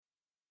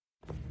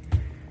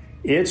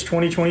It's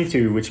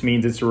 2022, which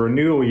means it's a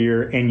renewal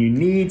year, and you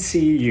need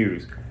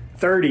CEUs.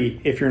 30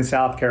 if you're in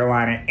South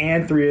Carolina,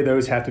 and 3 of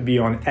those have to be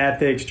on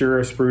ethics,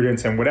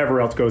 jurisprudence, and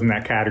whatever else goes in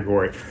that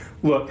category.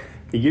 Look,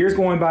 the year's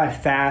going by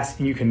fast,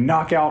 and you can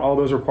knock out all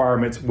those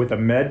requirements with a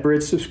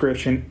MedBridge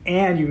subscription,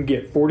 and you can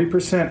get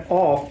 40%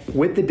 off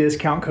with the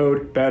discount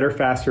code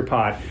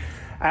BetterFasterPod.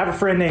 I have a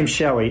friend named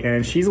Shelly,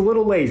 and she's a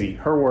little lazy.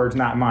 Her words,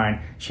 not mine.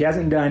 She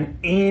hasn't done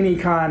any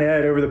Con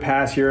Ed over the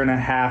past year and a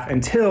half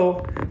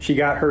until she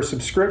got her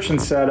subscription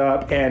set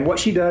up. And what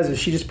she does is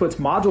she just puts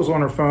modules on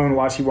her phone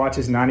while she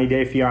watches 90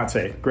 Day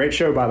Fiance. Great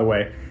show, by the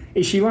way.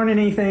 Is she learning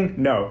anything?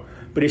 No.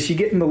 But is she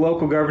getting the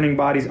local governing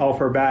bodies off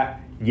her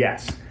back?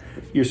 Yes.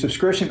 Your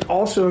subscription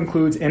also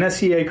includes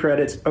NSCA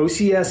credits,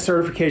 OCS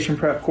certification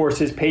prep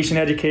courses, patient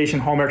education,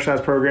 home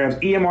exercise programs,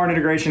 EMR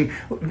integration.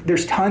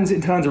 There's tons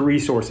and tons of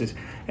resources.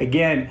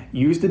 Again,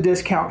 use the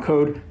discount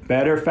code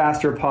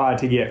BetterFasterPod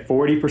to get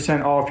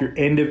 40% off your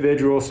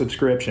individual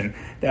subscription.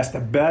 That's the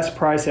best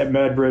price that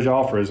MedBridge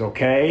offers,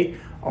 okay?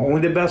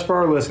 Only the best for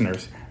our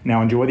listeners.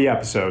 Now enjoy the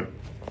episode.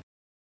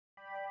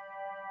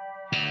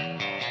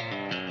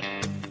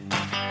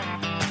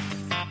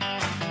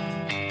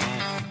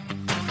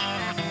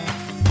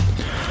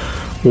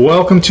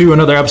 Welcome to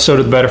another episode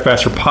of the Better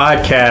Faster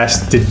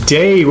podcast.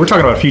 Today we're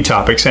talking about a few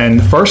topics, and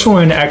the first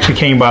one actually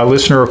came by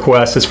listener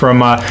request. It's from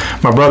my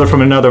brother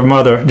from another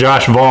mother,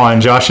 Josh Vaughn.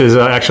 Josh is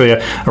actually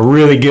a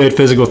really good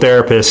physical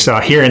therapist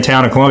here in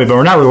town in Columbia, but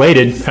we're not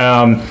related.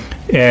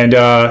 And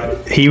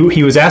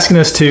he was asking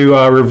us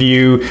to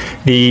review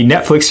the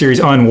Netflix series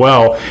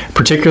Unwell,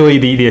 particularly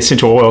the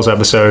essential oils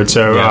episode.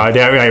 So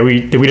we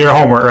did our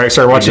homework, right?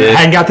 Started watching. I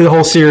hadn't got through the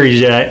whole series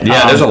yet.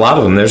 Yeah, there's a lot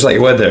of them. There's like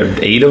there are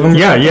 8 of them.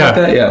 Yeah. Like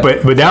that? Yeah.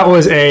 But that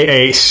was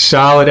a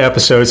solid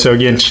episode. So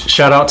again,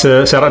 shout out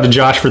to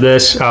Josh for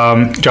this.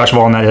 Josh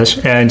Vaughn, that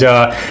is. And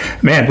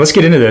man, let's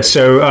get into this.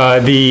 So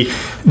they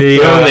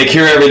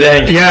cure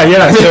everything.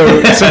 Yeah. So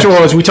essential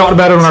oils. We talked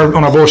about it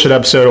on our bullshit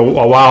episode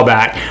a while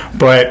back,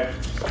 but.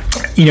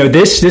 You know,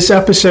 this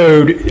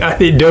episode,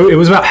 it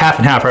was about half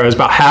and half, right? It was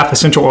about half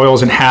essential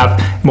oils and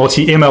half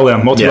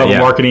multi-level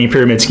marketing,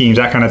 pyramid schemes,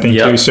 that kind of thing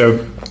too.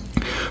 So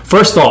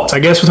first thoughts, I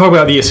guess we'll talk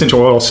about the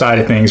essential oil side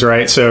of things,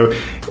 right? So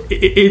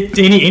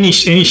any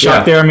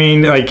shock there? I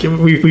mean, like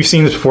we've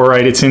seen this before,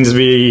 right? It tends to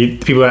be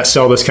the people that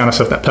sell this kind of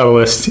stuff, that peddle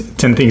this,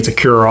 tend to think it's a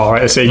cure-all,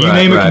 right? They say, you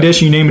name a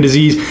condition, you name a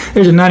disease,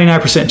 there's a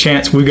 99%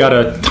 chance we've got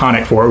a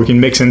tonic for it. We can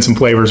mix in some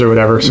flavors or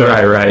whatever. So,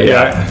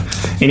 yeah.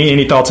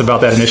 Any thoughts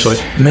about that initially?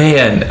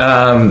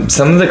 Man,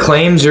 some of the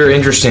claims are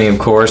interesting, of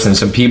course, and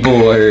some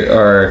people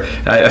are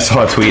I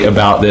saw a tweet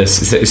about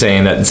this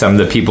saying that some of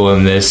the people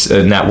in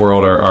that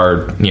world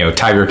are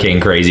Tiger King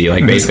crazy,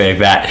 like basically like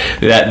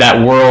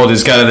that world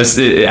is kind of this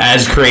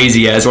as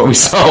crazy as what we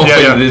saw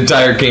with the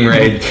Tiger King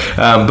raid.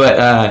 But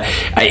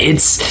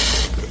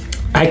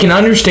I can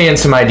understand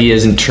some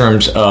ideas in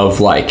terms of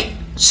like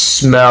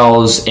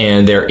smells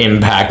and their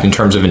impact in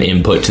terms of an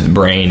input to the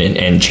brain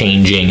and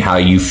changing how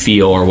you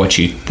feel or what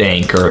you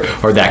think or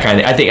that kind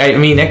of.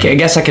 I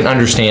guess I can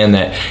understand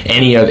that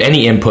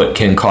any input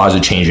can cause a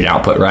change in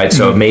output, right?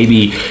 So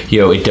maybe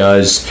it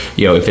does.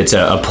 If it's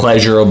a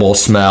pleasurable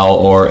smell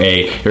or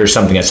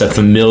something that's a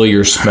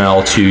familiar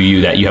smell to you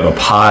that you have a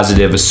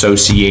positive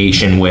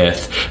association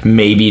with,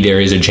 maybe there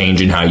is a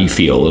change in how you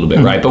feel a little bit,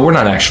 right? But we're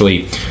not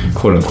actually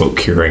quote unquote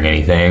curing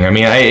anything. I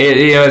mean,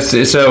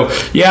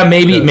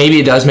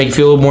 maybe it does make you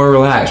feel a little more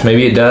relaxed.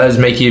 Maybe it does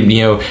make you,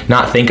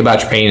 not think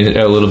about your pain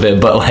a little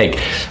bit. But like,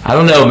 I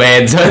don't know,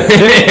 man.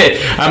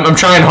 I'm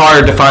trying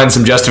hard to find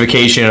some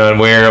justification on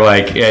where,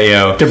 like,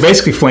 they're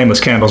basically flameless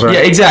candles, right?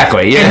 Yeah,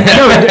 exactly. Yeah,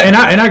 and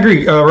I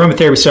agree.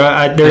 Aromatherapy. So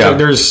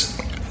there's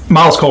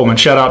Miles Coleman,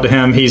 shout out to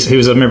him. He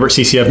was a member at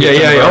CCF.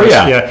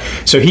 Yeah.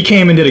 So he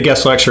came and did a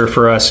guest lecture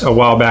for us a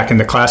while back in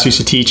the class we used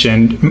to teach,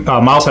 and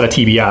Miles had a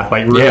TBI,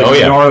 like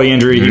really gnarly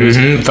injury.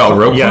 He felt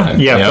rope.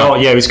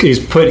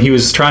 He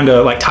was trying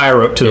to like tie a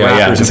rope to the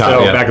rafters and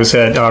fell back of his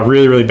head.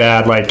 Really, really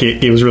bad. Like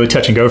it was really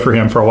touch and go for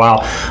him for a while.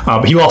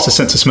 But he lost his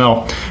sense of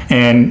smell,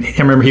 and I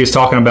remember he was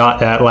talking about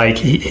that. Like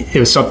it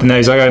was something that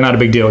he's like, not a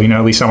big deal.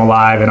 At least I'm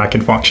alive and I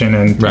can function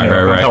and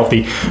I'm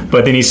healthy.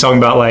 But then he's talking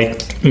about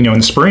like in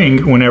the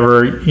spring,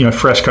 whenever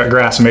fresh cut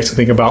grass, it makes me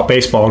think about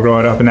baseball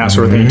growing up and that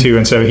sort of thing too.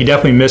 And so he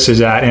definitely misses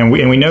that, and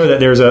we know that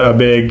there's a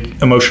big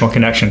emotional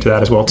connection to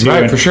that as well too.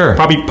 Right, for sure.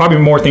 Probably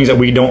more things that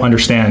we don't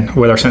understand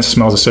with our sense of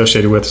smell is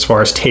associated with, as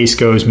far as taste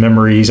goes,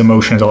 memories,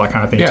 emotions, all that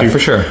kind of thing too. Yeah, for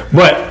sure.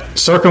 But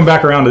circling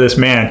back around to this,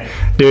 man,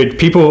 dude,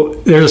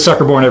 there's a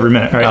sucker born every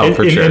minute, right?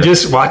 Sure. And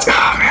just watching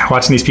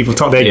these people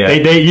talk,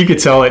 they you could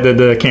tell like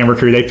the camera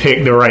crew, they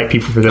picked the right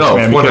people for this,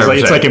 man, because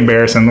it's like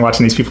embarrassing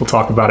watching these people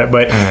talk about it.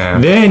 But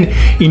then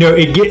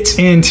it gets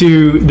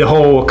into the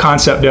whole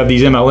concept of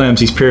these MLMs,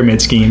 these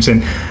pyramid schemes,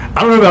 and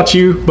I don't know about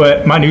you,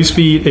 but my news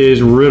feed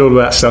is riddled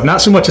with that stuff.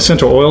 Not so much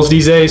essential oils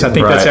these days. I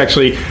think that's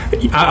actually,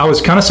 I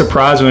was kind of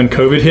surprised when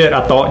COVID hit.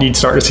 I thought you'd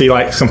start to see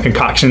like some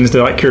concoctions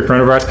to like cure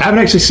coronavirus. I haven't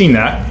actually seen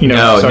that.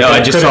 No,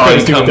 I just saw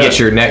you come get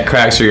your neck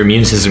cracks or your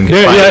immune system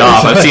get fight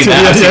off. I've seen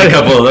that. I've seen a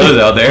couple of those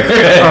out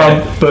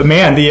there. But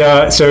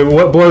man, so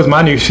what blows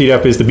my news feed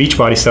up is the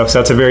Beachbody stuff. So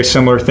that's a very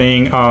similar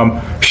thing.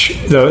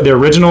 The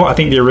original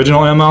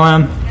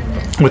MLM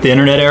with the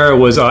internet era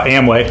was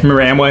Amway.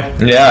 Remember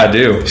Amway? Yeah, I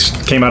do.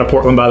 Came out of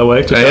Portland, by the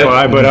way.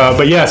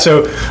 But yeah,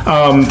 so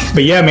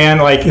but yeah, man,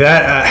 like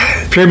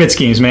that pyramid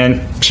schemes,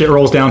 man. Shit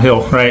rolls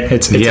downhill, right?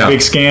 It's a big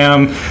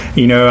scam.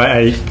 You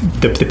know,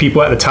 the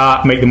people at the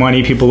top make the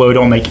money. People below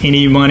don't make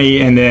any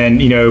money, and then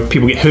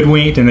people get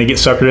hoodwinked and they get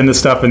suckered into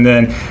stuff, and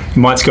then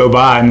months go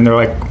by, and they're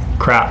like,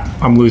 "Crap,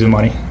 I'm losing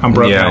money. I'm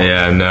broke now."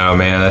 Yeah, no,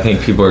 man. I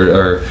think people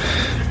are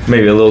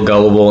maybe a little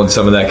gullible and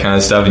some of that kind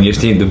of stuff. And you've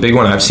seen the big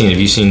one I've seen. Have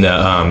you seen the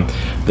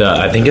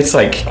I think it's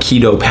like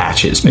keto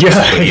patches? Basically.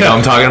 Yeah. You know what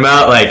I'm talking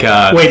about? Like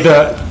wait,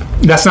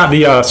 that's not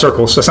the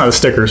circles. That's not the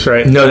stickers,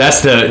 right? No,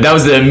 that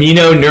was the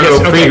amino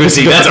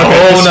neurofrequency. That's a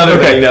whole other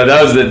thing. No,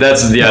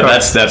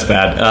 that's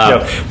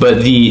bad.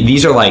 But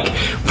these are like,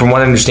 from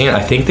what I understand,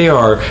 I think they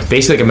are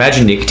basically like,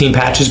 imagine nicotine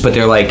patches, but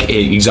they're like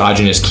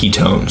exogenous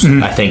ketones.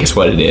 Mm-hmm. I think is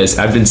what it is.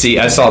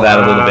 I saw that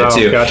a little bit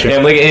too. Gotcha.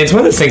 And it's one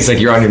of those things like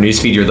you're on your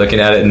newsfeed, you're looking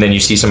at it, and then you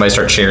see somebody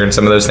start sharing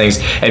some of those things,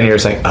 and you're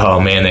just like, oh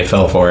man, they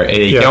fell for it.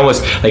 You can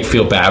almost like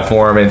feel bad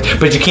for them,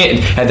 but you can't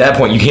at that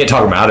point. You can't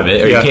talk them out of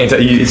it, or you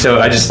can't. So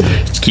I just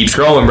keep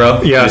scrolling,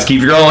 bro. Yeah, just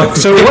keep scrolling.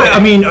 So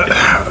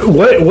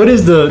what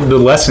is the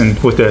lesson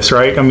with this,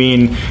 right? I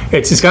mean,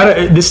 it's got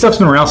this stuff's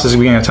been around since the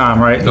beginning of time,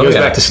 right? It goes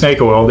back to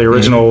snake oil, the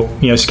original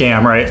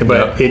scam, right?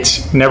 But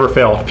it's never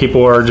failed.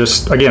 People are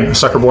just, again,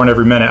 sucker born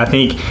every minute. I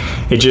think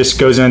it just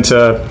goes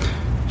into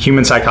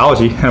human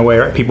psychology in a way,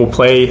 right? People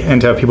play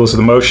into people's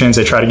emotions.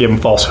 They try to give them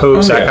false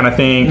hopes, that kind of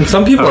thing. And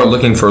some people are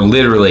looking for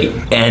literally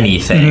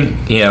anything,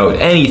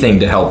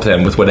 anything to help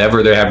them with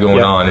whatever they have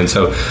going on. And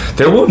so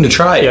they're willing to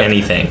try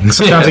anything.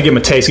 Sometimes they give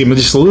them a taste, give them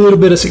just a little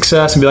bit of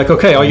success and be like,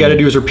 okay, all you got to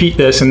do is repeat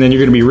this and then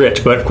you're going to be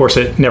rich. But of course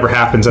it never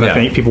happens. And I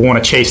think people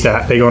want to chase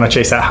that. They want to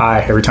chase that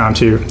high every time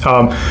too.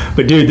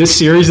 But dude, this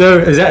series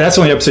though, that's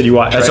the only episode you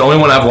watched, That's the only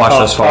one I've watched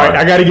thus far. All right,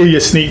 I got to give you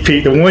a sneak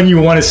peek. The one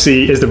you want to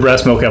see is the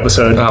breast milk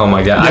episode. Oh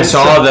my God. I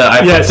saw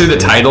I flipped through the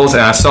titles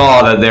and I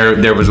saw that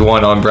there was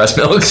one on breast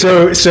milk.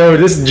 So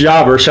this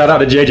jobber, shout out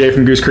to JJ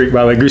from Goose Creek,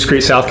 by the way, Goose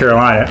Creek, South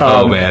Carolina.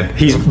 Oh man,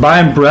 he's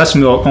buying breast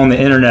milk on the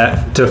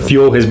internet to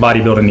fuel his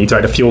bodybuilding needs,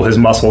 right? To fuel his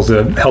muscles,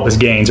 to help his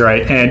gains,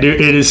 right? And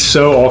dude, it is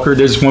so awkward.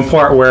 There's one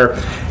part where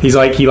he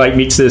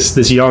meets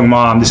this young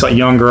mom, this like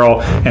young girl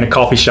in a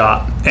coffee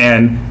shop,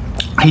 and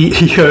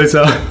he goes,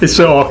 it's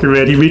so awkward,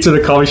 man. He meets her at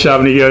the coffee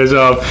shop and he goes,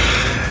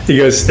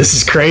 this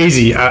is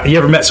crazy. You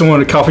ever met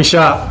someone in a coffee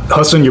shop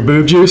hustling your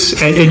boob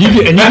juice? And you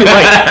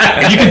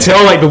can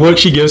tell like the look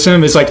she gives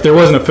him. It's like there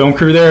wasn't a film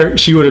crew there.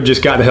 She would have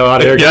just got the hell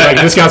out of there. Like,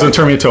 this guy's gonna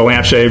turn me into a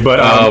lampshade. But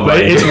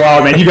it's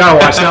wild, man. You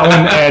gotta watch that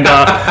one.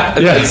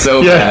 And it's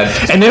so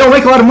bad. And they don't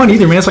make a lot of money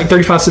either, man. It's like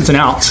 35 cents an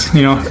ounce.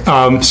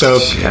 So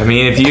I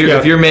mean, if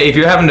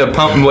you're having to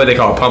pump, what they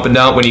call it, pump and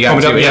dump when you got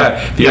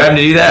if you're having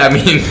to do that, I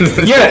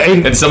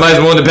mean, and somebody's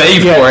willing to pay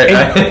you for it.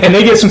 And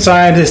they get some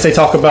scientists. They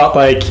talk about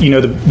like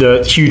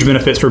the huge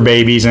benefits for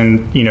babies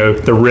and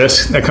the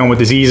risks that come with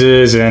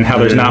diseases and how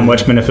there's not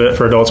much benefit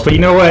for adults. But you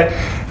know what?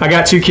 I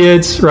got 2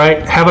 kids,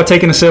 right? Have I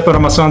taken a sip out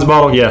of my son's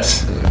bottle?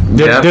 Yes.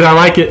 Did I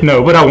like it?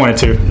 No, but I wanted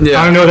to. Yeah.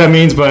 I don't know what that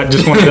means, but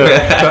just wanted to.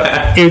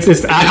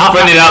 I'll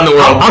putting it out in the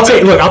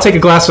world. I'll take a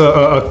glass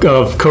of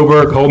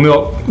Coburg whole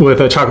milk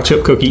with a chocolate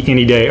chip cookie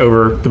any day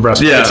over the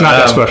breast milk. It's not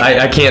that special.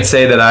 I can't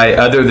say that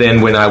other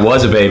than when I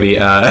was a baby,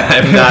 I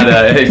have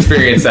not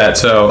experienced that.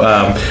 So,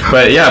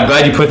 but yeah, I'm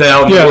glad you put that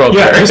out in the world.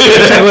 Yeah.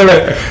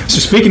 So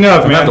speaking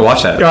of, man, I have to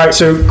watch that. All right,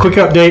 so quick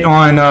update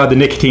on the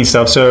nicotine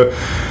stuff. So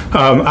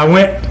I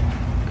went.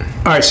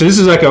 All right, so this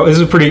is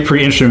a pretty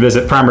interesting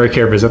visit, primary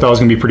care visit. I thought it was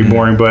going to be pretty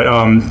boring, but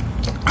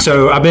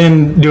so I've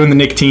been doing the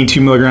nicotine 2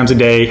 milligrams a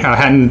day. I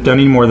hadn't done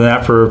any more than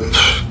that for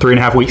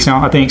 3.5 weeks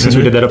now, I think, since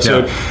we did that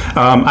episode.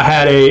 Yeah. I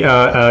had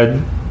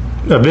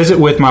a visit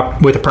with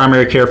a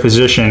primary care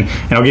physician,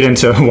 and I'll get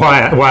into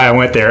why I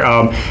went there.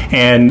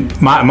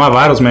 And my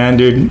vitals, man,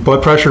 dude,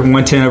 blood pressure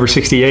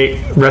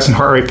 110/68, resting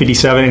heart rate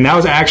 57, and that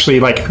was actually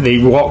like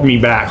they walked me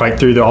back like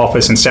through the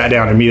office and sat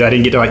down to me. I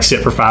didn't get to like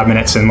sit for 5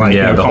 minutes and like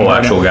the whole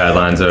actual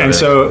guidelines of it. And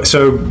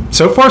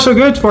so far so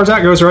good as far as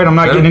that goes, right? I'm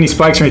not getting any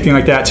spikes or anything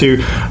like that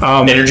too.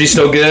 Energy's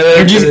still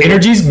good.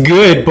 Energy's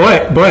good,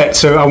 but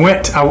so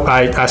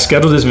I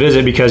scheduled this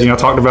visit because I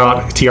talked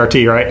about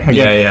TRT, right?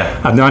 Again,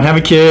 I'm done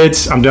having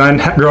kids. I'm done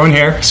growing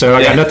hair, so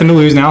I got nothing to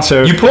lose now.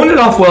 So you pulling it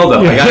off well,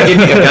 though. I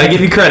gotta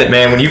give you credit,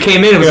 man. When you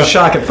came in, it was a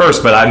shock at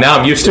first, but now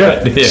I'm used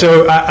to it.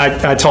 So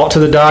I talked to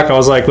the doc. I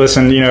was like,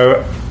 listen,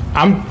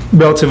 I'm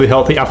relatively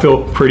healthy. I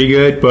feel pretty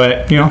good,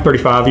 but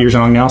 35 years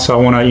young now, so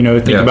I want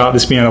to think about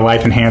this being a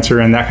life enhancer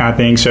and that kind of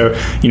thing. So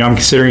I'm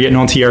considering getting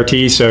on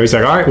TRT. So he's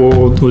like, all right,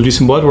 well, we'll do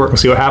some blood work and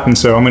see what happens.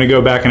 So I'm going to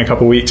go back in a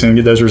couple weeks and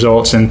get those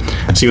results and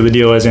see what the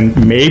deal is,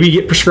 and maybe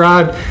get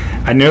prescribed.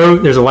 I know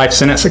there's a life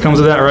sentence that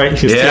comes with that, right?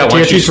 Yeah,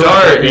 once you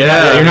start, you're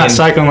not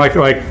cycling like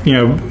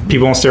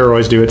people on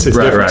steroids do. It's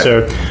different. Right.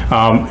 So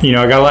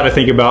I got a lot to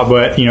think about,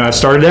 but I've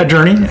started that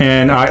journey,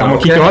 and I'm gonna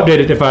keep you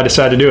updated if I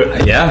decide to do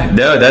it. Yeah,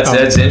 no,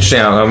 that's interesting.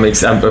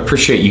 I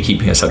appreciate you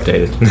keeping us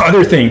updated.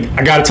 Other thing,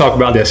 I got to talk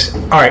about this.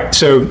 All right,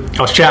 so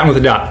I was chatting with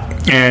a doc,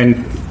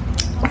 and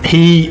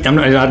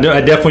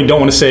I definitely don't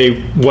want to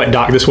say what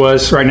doc this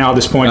was right now at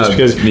this point, just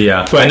because.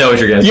 I know what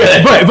you're gonna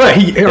say. But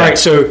he, all right,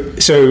 so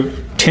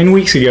 10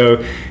 weeks ago,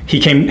 he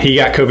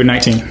got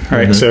COVID-19,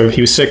 right? Mm-hmm. So he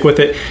was sick with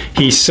it.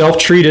 He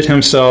self-treated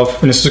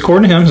himself, and this is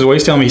according to him, this is what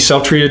he's telling me, he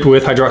self-treated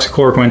with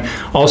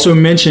hydroxychloroquine. Also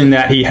mentioned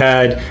that he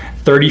had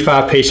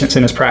 35 patients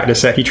in his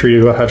practice that he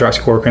treated with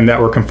hydroxychloroquine that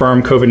were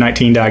confirmed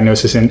COVID-19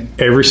 diagnosis, and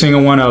every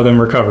single one of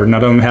them recovered.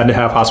 None of them had to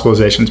have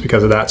hospitalizations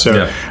because of that.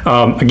 So,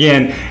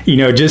 again,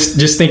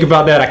 just think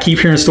about that. I keep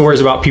hearing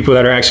stories about people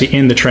that are actually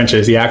in the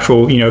trenches, the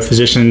actual,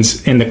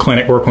 physicians in the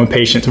clinic working with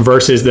patients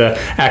versus the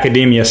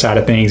academia side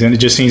of things, and it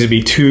just seems to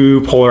be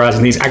two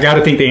polarizing things. I got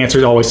to think the answer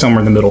is always somewhere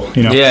in the middle.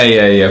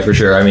 Yeah, for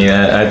sure. I mean,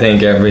 I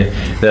think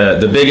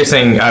the biggest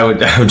thing I would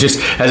just,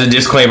 as a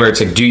disclaimer,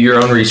 it's like do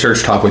your own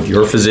research, talk with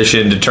your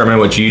physician, determine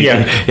what you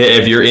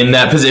if you're in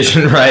that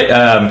position, right?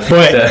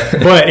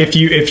 But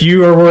if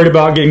you are worried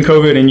about getting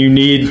COVID and you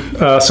need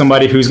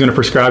somebody who's going to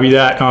prescribe you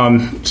that,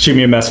 shoot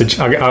me a message.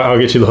 I'll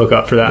get you the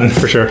hookup for that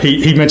for sure.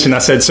 He mentioned, I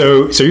said,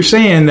 so you're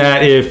saying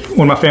that if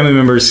one of my family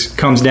members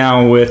comes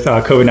down with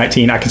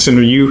COVID-19, I can send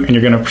them to you and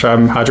you're going to prescribe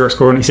them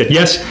hydroxychloroquine? He said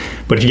yes.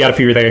 But if you got a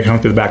fever, they can come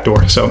through the back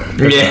door. So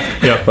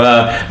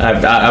well,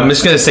 I'm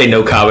just going to say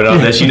no comment on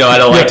this. I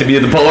don't like to be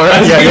the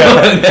polarized.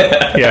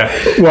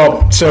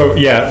 Well,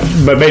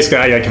 but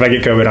basically, if I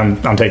get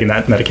COVID, I'm taking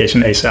that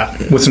medication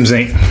ASAP with some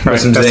zinc. Right?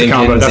 With some that's zinc. The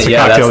combo. That's the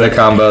cocktail. That's the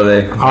combo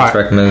they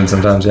recommend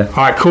sometimes. Yeah. All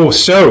right, cool.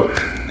 So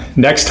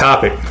next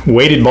topic,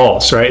 weighted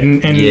balls, right?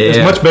 And as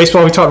much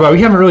baseball we talked about,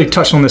 we haven't really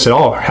touched on this at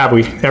all, have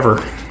we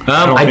ever?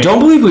 I don't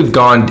believe we've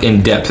gone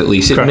in depth, at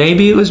least.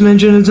 Maybe it was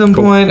mentioned at some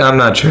point. I'm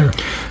not sure.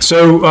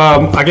 So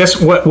I guess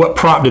what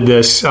prompted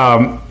this,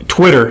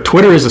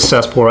 Twitter is a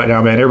cesspool right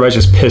now, man. Everybody's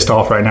just pissed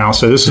off right now.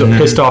 So this is a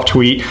pissed off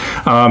tweet.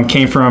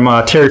 Came from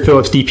Terry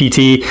Phillips,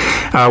 DPT.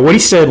 What he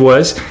said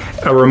was,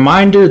 a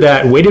reminder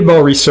that weighted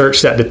ball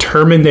research that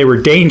determined they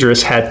were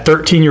dangerous had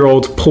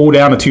 13-year-olds pull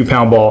down a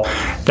 2-pound ball.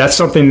 That's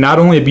something not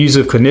only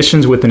abusive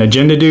clinicians with an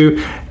agenda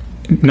do,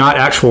 not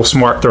actual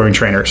smart throwing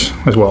trainers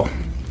as well.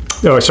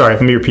 Oh, sorry,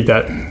 let me repeat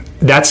that.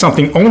 That's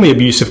something only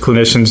abusive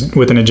clinicians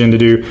with an agenda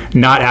do,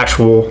 not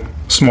actual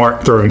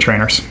smart throwing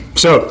trainers.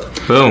 So,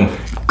 boom.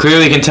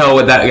 Clearly can tell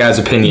what that guy's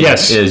opinion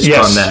is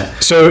on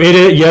that. So, it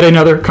is yet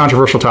another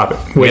controversial topic.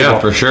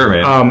 For sure,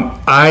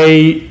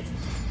 man.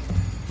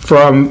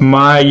 From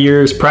my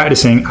years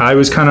practicing, I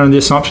was kind of under the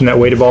assumption that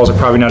weighted balls are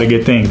probably not a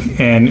good thing,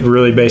 and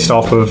really based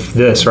off of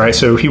this, right?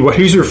 So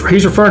he's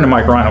referring to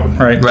Mike Reinold,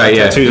 right? Right,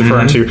 yeah. That's who he's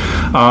referring to.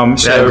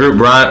 That group,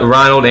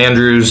 Reinold,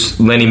 Andrews,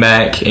 Lenny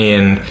Mack,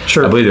 and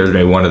I believe there's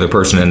maybe one other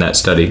person in that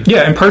study.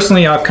 Yeah, and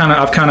personally, I've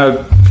kind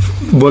of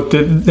looked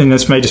at, and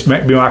this may just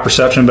be my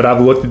perception, but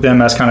I've looked at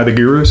them as kind of the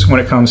gurus when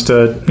it comes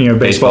to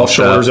baseball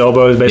shoulders,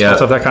 elbows, baseball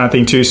stuff, that kind of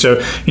thing too. So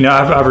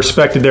I've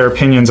respected their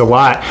opinions a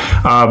lot,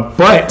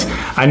 but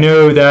I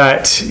know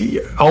that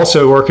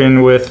also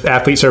working with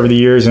athletes over the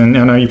years, and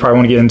I know you probably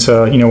want to get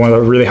into one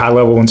of the really high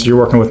level ones you're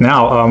working with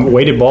now.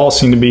 Weighted balls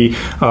seem to be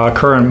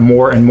occurring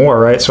more and more,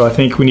 right? So I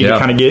think we need to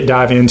kind of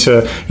dive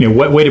into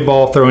what weighted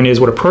ball throwing is,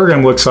 what a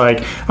program looks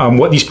like,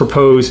 what these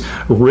proposed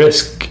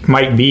risks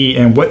might be,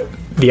 and what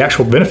the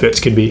actual benefits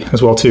could be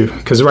as well too,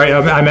 because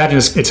I imagine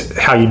it's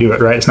how you do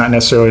it, right? It's not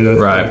necessarily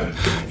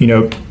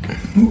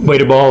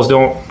weighted balls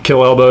don't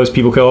kill elbows,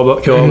 people kill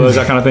elbows,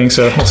 that kind of thing.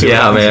 So we'll see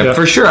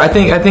for sure. I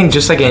think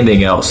just like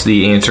anything else,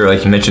 the answer,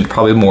 like you mentioned,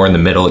 probably more in the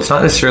middle. It's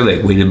not necessarily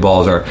like weighted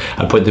balls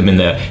I put them in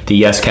the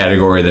yes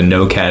category, the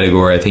no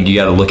category. I think you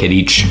got to look at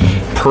each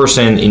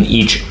person in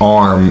each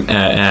arm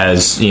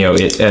as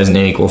as an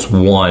N equals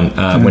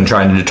 1 when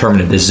trying to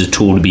determine if this is a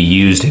tool to be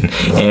used.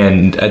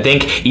 And I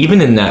think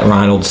even in that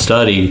Reinold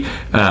study,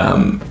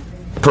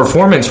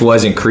 performance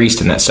was increased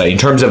in that study in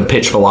terms of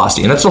pitch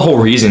velocity, and that's the whole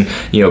reason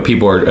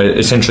people are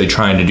essentially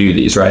trying to do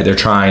these, right? They're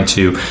trying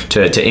to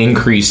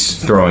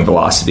increase throwing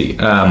velocity.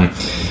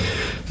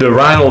 The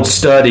Reinold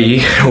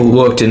study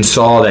looked and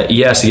saw that,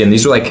 yes, again,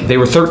 these were they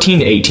were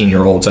 13 to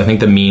 18-year-olds. I think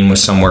the mean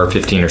was somewhere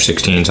 15 or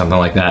 16, something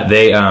like that.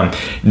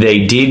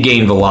 They did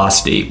gain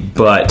velocity,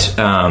 but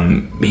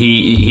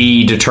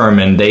they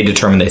determined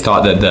they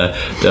thought that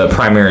the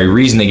primary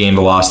reason they gained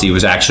velocity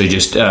was actually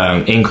just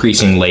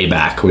increasing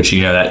layback, which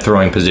that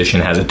throwing position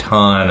has a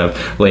ton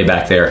of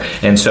layback there.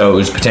 And so it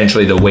was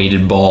potentially the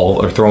weighted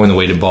ball, or throwing the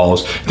weighted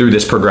balls through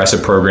this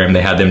progressive program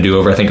they had them do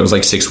over, I think it was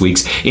 6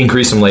 weeks,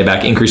 increase some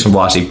layback, increase some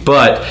velocity.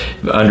 But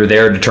but under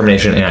their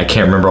determination, and I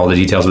can't remember all the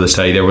details of the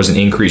study, there was an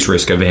increased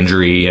risk of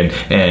injury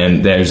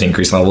and there's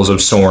increased levels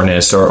of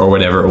soreness or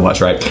whatever it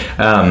was, right?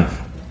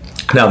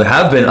 Now, there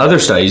have been other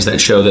studies that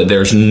show that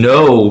there's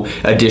no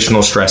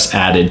additional stress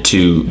added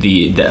to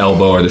the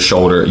elbow or the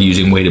shoulder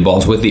using weighted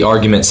balls, with the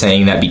argument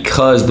saying that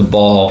because the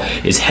ball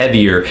is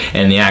heavier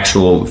and the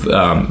actual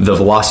the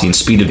velocity and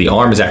speed of the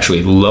arm is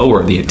actually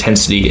lower, the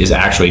intensity is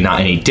actually not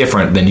any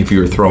different than if you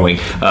were throwing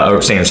a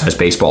standard-sized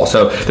baseball.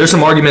 So there's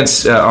some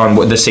arguments on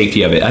the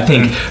safety of it. I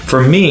think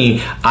for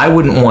me, I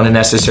wouldn't want to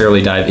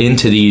necessarily dive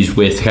into these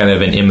with kind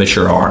of an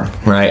immature arm,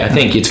 right? I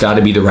think it's got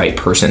to be the right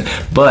person.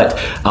 But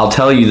I'll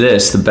tell you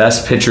this, the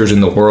best pitchers in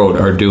the world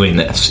are doing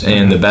this,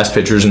 and the best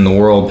pitchers in the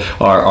world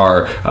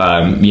are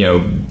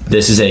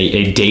this is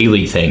a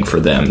daily thing for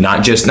them,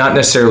 not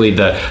necessarily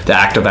the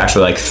act of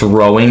actually like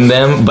throwing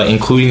them, but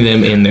including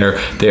them in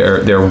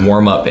their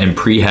warm-up and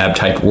prehab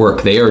type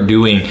work. They are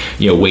doing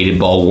weighted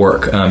ball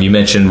work. You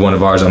mentioned one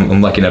of ours.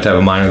 I'm lucky enough to have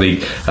a minor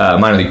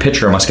league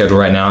pitcher on my schedule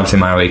right now. I'm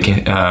saying minor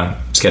league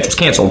schedule's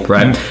canceled,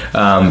 right?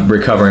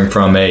 Recovering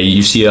from a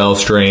UCL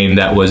sprain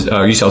that was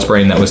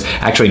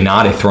actually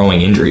not a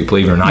throwing injury,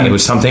 believe it or not. It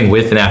was something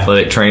with an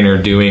athletic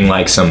trainer doing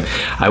like some,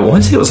 I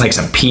want to say it was like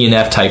some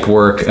P&F type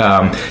work,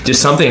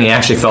 just something. He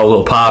actually felt a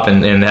little pop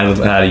and had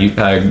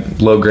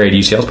a low grade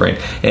UCL sprain,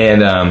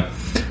 and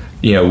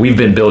we've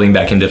been building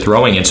back into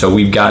throwing, and so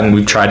we've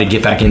tried to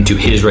get back into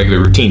his regular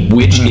routine,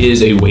 which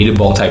is a weighted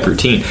ball type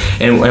routine.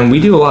 And we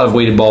do a lot of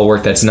weighted ball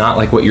work that's not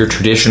like what you're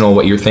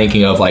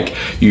thinking of, like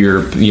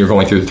you're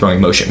going through the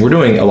throwing motion. We're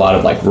doing a lot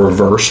of like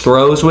reverse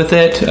throws with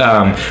it.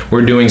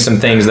 We're doing some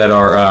things that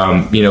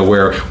are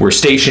where we're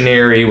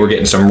stationary, we're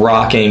getting some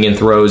rocking and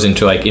throws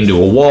into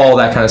a wall,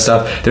 that kind of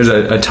stuff. There's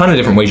a ton of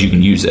different ways you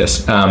can use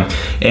this.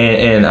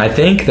 And I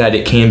think that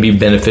it can be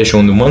beneficial.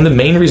 And one of the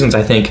main reasons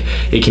I think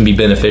it can be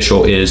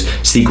beneficial is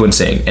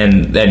sequencing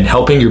and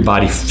helping your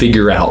body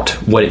figure out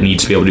what it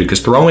needs to be able to do, because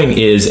throwing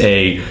is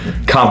a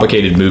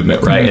complicated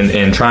movement, right?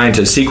 And trying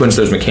to sequence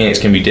those mechanics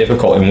can be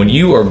difficult. And when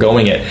you are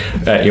going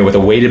with a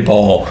weighted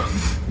ball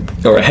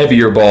or a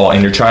heavier ball,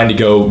 and you're trying to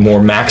go more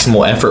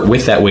maximal effort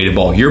with that weighted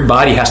ball, your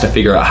body has to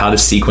figure out how to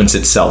sequence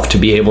itself to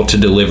be able to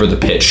deliver the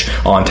pitch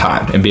on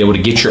time and be able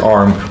to get your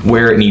arm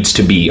where it needs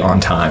to be on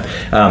time.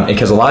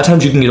 Because a lot of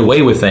times you can get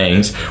away with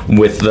things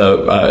with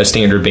a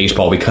standard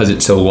baseball because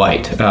it's so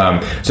light.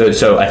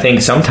 So I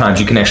think sometimes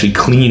you can actually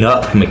clean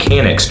up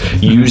mechanics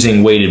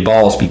using weighted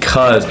balls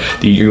because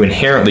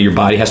your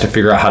body has to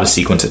figure out how to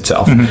sequence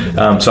itself.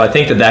 So I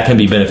think that can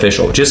be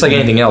beneficial. Just like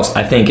anything else,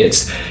 I think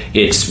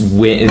it's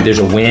when there's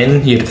a when.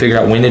 You have to figure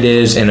out when it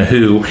is and a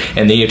who,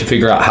 and then you have to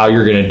figure out how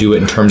you're going to do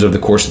it in terms of the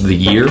course of the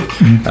year.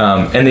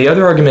 And the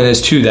other argument is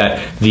too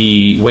that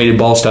the weighted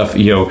ball stuff,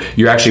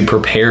 you're actually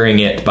preparing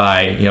it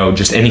by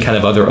just any kind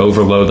of other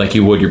overload like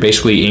you would. You're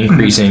basically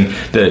increasing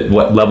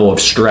what level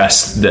of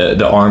stress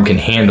the arm can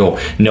handle,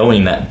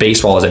 knowing that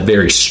baseball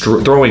is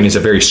throwing is a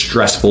very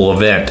stressful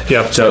event.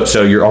 Yep.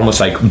 So you're almost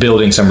like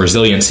building some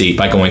resiliency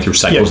by going through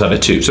cycles of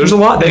it too. So there's a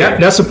lot there.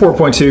 That's a poor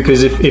point too,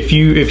 because if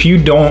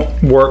you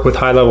don't work with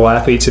high level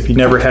athletes, if you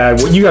never had,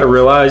 what you got to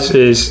realize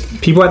is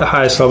people at the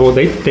highest level,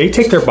 they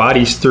take their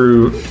bodies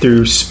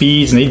through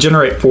speeds, and they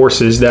generate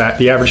forces that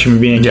the average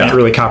human being can't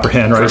really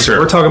comprehend, right? For sure.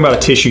 We're talking about a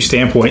tissue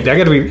standpoint. They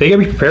got to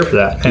be prepared for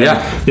that. And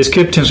this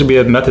could potentially be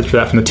a method for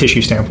that from the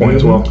tissue standpoint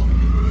as well.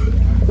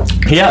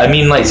 Yeah, I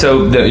mean, my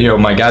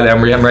guy that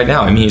I'm right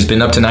now, I mean, he's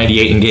been up to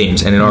 98 in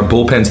games, and in our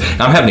bullpens,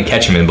 I'm having to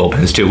catch him in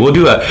bullpens too. We'll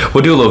do a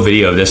little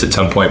video of this at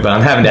some point, but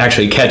I'm having to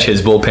actually catch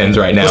his bullpens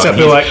right now. What's that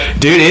feel like?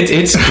 Dude,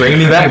 it's bringing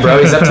me back,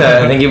 bro. He's up to,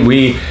 I think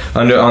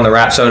on the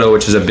Rapsodo,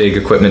 which is a big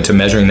equipment to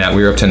measuring that,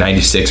 we were up to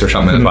 96 or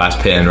something in the last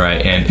pin,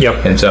 right?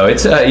 And so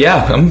it's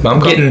I'm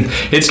getting,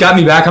 it's got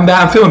me back.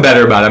 I'm feeling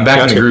better about it. I'm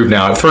back in the groove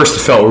now. At first,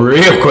 it felt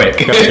real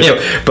quick,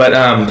 but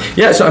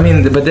so I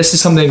mean, but this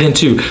is something again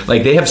too.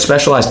 Like they have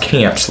specialized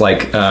camps,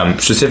 like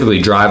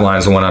specifically Driveline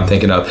is the one I'm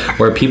thinking of,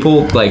 where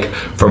people like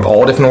from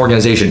all different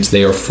organizations,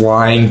 they are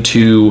flying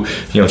to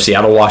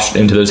Seattle,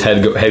 Washington, to those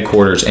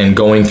headquarters and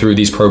going through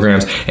these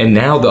programs. And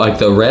now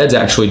the Reds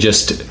actually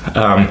just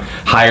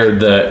hired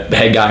the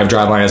head guy of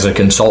Driveline as a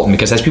consultant,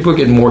 because as people are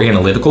getting more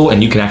analytical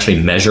and you can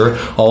actually measure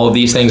all of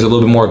these things a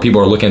little bit more,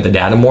 people are looking at the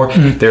data more,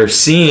 they're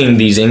seeing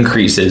these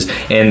increases.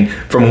 And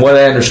from what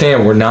I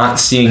understand, we're not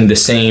seeing the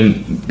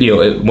same,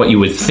 what you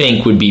would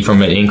think would be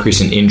from an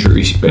increase in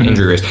injury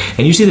risk.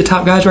 And you see the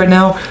top guys right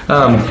now,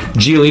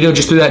 Giolito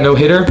just threw that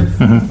no-hitter,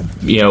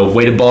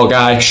 weighted ball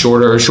guy,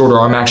 shorter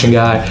arm action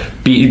guy,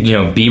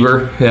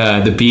 Bieber,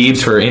 the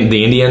Biebs for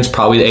the Indians,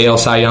 probably the AL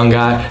Cy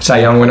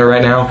Young winner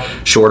right now,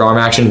 short arm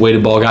action,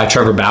 weighted ball guy.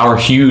 Trevor Bauer,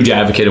 huge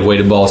advocate of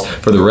weighted balls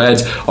for the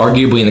Reds,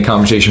 arguably in the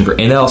conversation for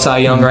NL Cy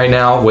Young right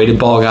now, weighted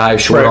ball guy,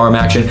 short arm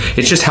action.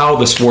 It's just how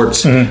the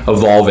sport's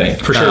evolving.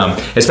 For sure.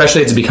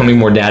 Especially it's becoming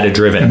more data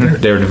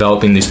driven. They're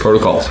developing these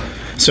protocols.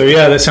 So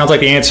yeah, that sounds like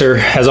the answer,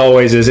 as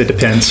always, is it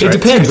depends. It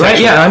depends, right?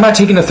 Yeah, I'm not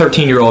taking a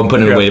 13-year-old and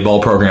putting in a weighted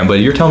ball program, but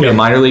you're telling me a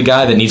minor league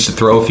guy that needs to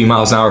throw a few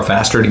miles an hour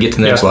faster to get to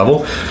the next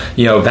level,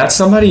 that's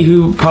somebody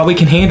who probably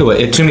can handle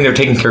it, assuming they're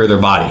taking care of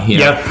their body.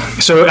 Yeah.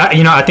 So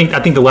I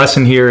think the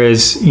lesson here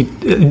is,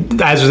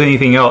 as with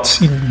anything else,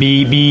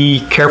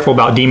 be careful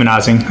about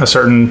demonizing a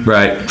certain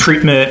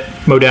treatment,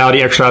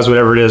 modality, exercise,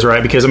 whatever it is,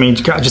 right? Because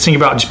just think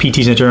about just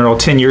PTs in general.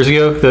 10 years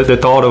ago, the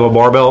thought of a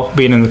barbell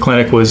being in the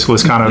clinic was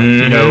kind of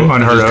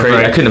unheard of.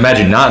 Right? I couldn't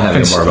imagine not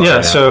having a barbell.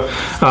 Yeah. So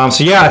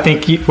I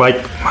think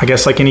I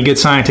guess like any good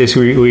scientist,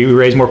 we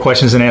raise more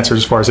questions than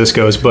answers as far as this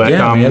goes. But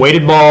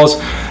weighted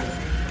balls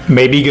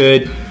may be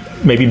good,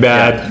 may be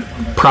bad.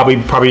 Probably.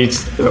 Let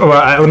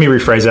me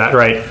rephrase that.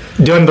 Right,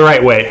 done the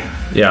right way.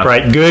 Yeah.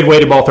 Right. Good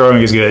weighted ball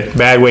throwing is good.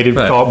 Bad weighted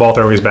ball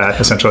throwing is bad,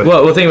 essentially.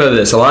 Well, think about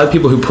this. A lot of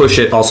people who push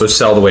it also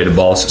sell the weighted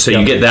balls, so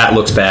you get that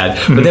looks bad.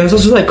 Mm-hmm. But then it's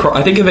also like,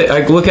 I think of it,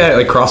 I look at it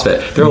like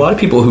CrossFit. There are a lot of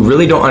people who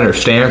really don't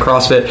understand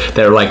CrossFit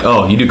that are like,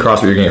 oh, you do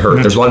CrossFit, you're going to get hurt.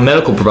 Mm-hmm. There's a lot of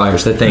medical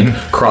providers that think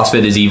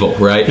CrossFit is evil,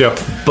 right? Yeah.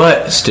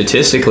 But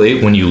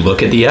statistically, when you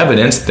look at the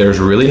evidence, there's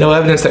really no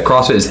evidence that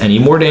CrossFit is any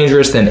more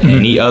dangerous than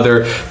any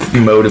other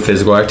mode of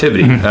physical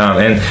activity.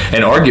 And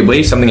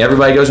arguably, something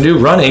everybody goes and do,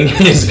 running,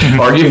 is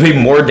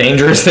arguably more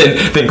dangerous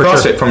than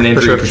CrossFit from an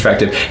injury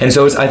perspective. And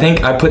so I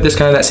think I put this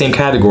kind of that same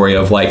category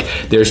of like,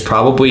 there's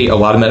probably a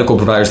lot of medical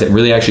providers that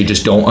really actually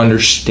just don't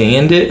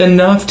understand it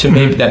enough to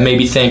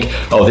maybe think,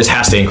 oh, this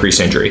has to increase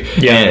injury.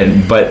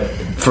 Yeah. But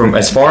from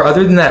as far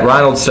other than that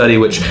Reinhold study,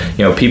 which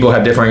people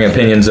have differing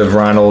opinions of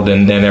Reinhold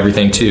and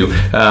everything too,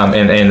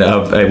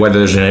 and whether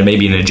there's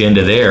maybe an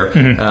agenda there.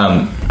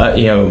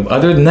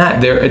 Other than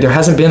that, there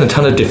hasn't been a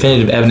ton of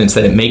definitive evidence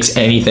that it makes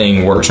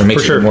anything worse or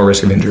makes more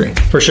risk of injury.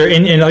 For sure,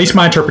 and at least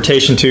my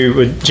interpretation too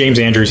with James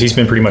Andrews, he's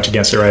been pretty much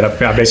against it. Right, I've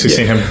basically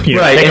seen him.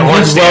 Right,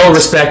 and he's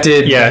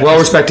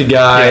well-respected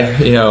guy.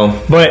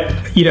 Yeah. But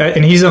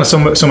and he's done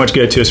so much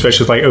good too,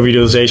 especially with like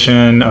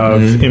overutilization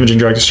of imaging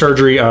directed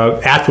surgery,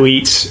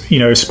 athletes,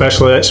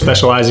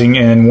 specializing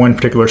in one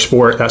particular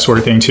sport, that sort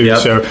of thing too. Yep.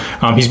 So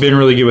he's been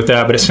really good with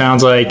that. But it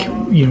sounds like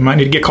you might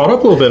need to get caught up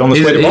a little bit on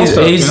this weighted ball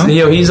stuff.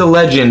 He's a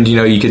legend,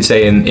 you could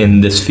say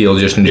in this field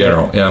just in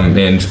general,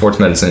 in sports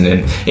medicine,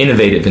 and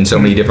innovative in so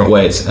many different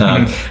ways.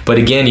 But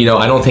again,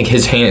 I don't think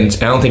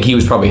he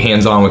was probably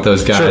hands-on with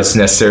those guys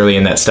necessarily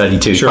in that study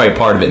too. He's probably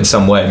part of it in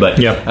some way, but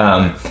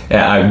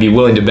I'd be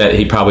willing to bet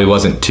he probably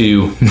wasn't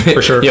too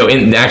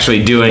in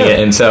actually doing it.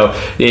 And so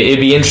it'd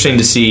be interesting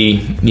to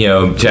see,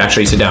 to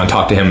actually sit down and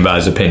talk to him about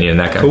his opinion and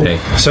that kind of thing.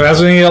 So as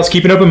with anything else,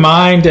 keep an open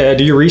mind,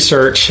 do your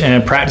research,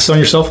 and practice on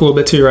yourself a little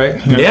bit too,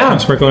 right?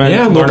 Sprinkle in.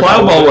 Yeah, a little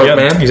plyo ball work,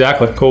 man.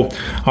 Exactly. Cool.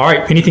 All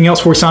right. Anything else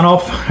before we sign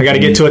off? I got to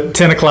get to it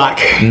 10 o'clock.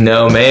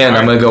 No, man.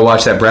 I'm going to go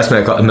watch that breast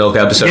milk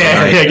episode.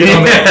 Yeah, get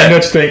on that. I know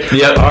what you think.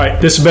 Yep. All right.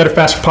 This is Better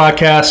Faster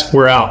Podcast.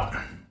 We're out.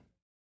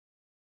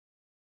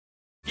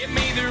 Give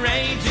me the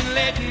reins and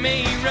let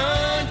me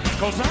run,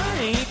 'cause I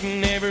ain't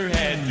never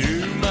had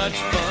too much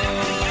fun.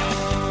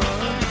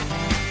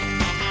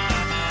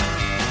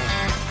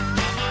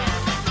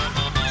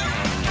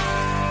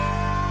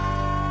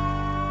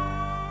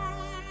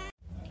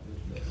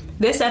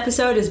 This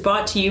episode is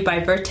brought to you by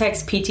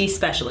Vertex PT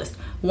Specialist.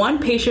 One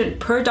patient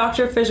per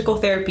doctor of physical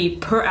therapy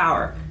per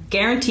hour.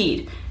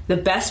 Guaranteed. The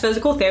best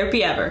physical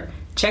therapy ever.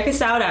 Check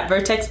us out at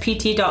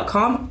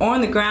vertexpt.com or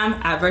on the gram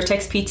at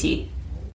vertexpt.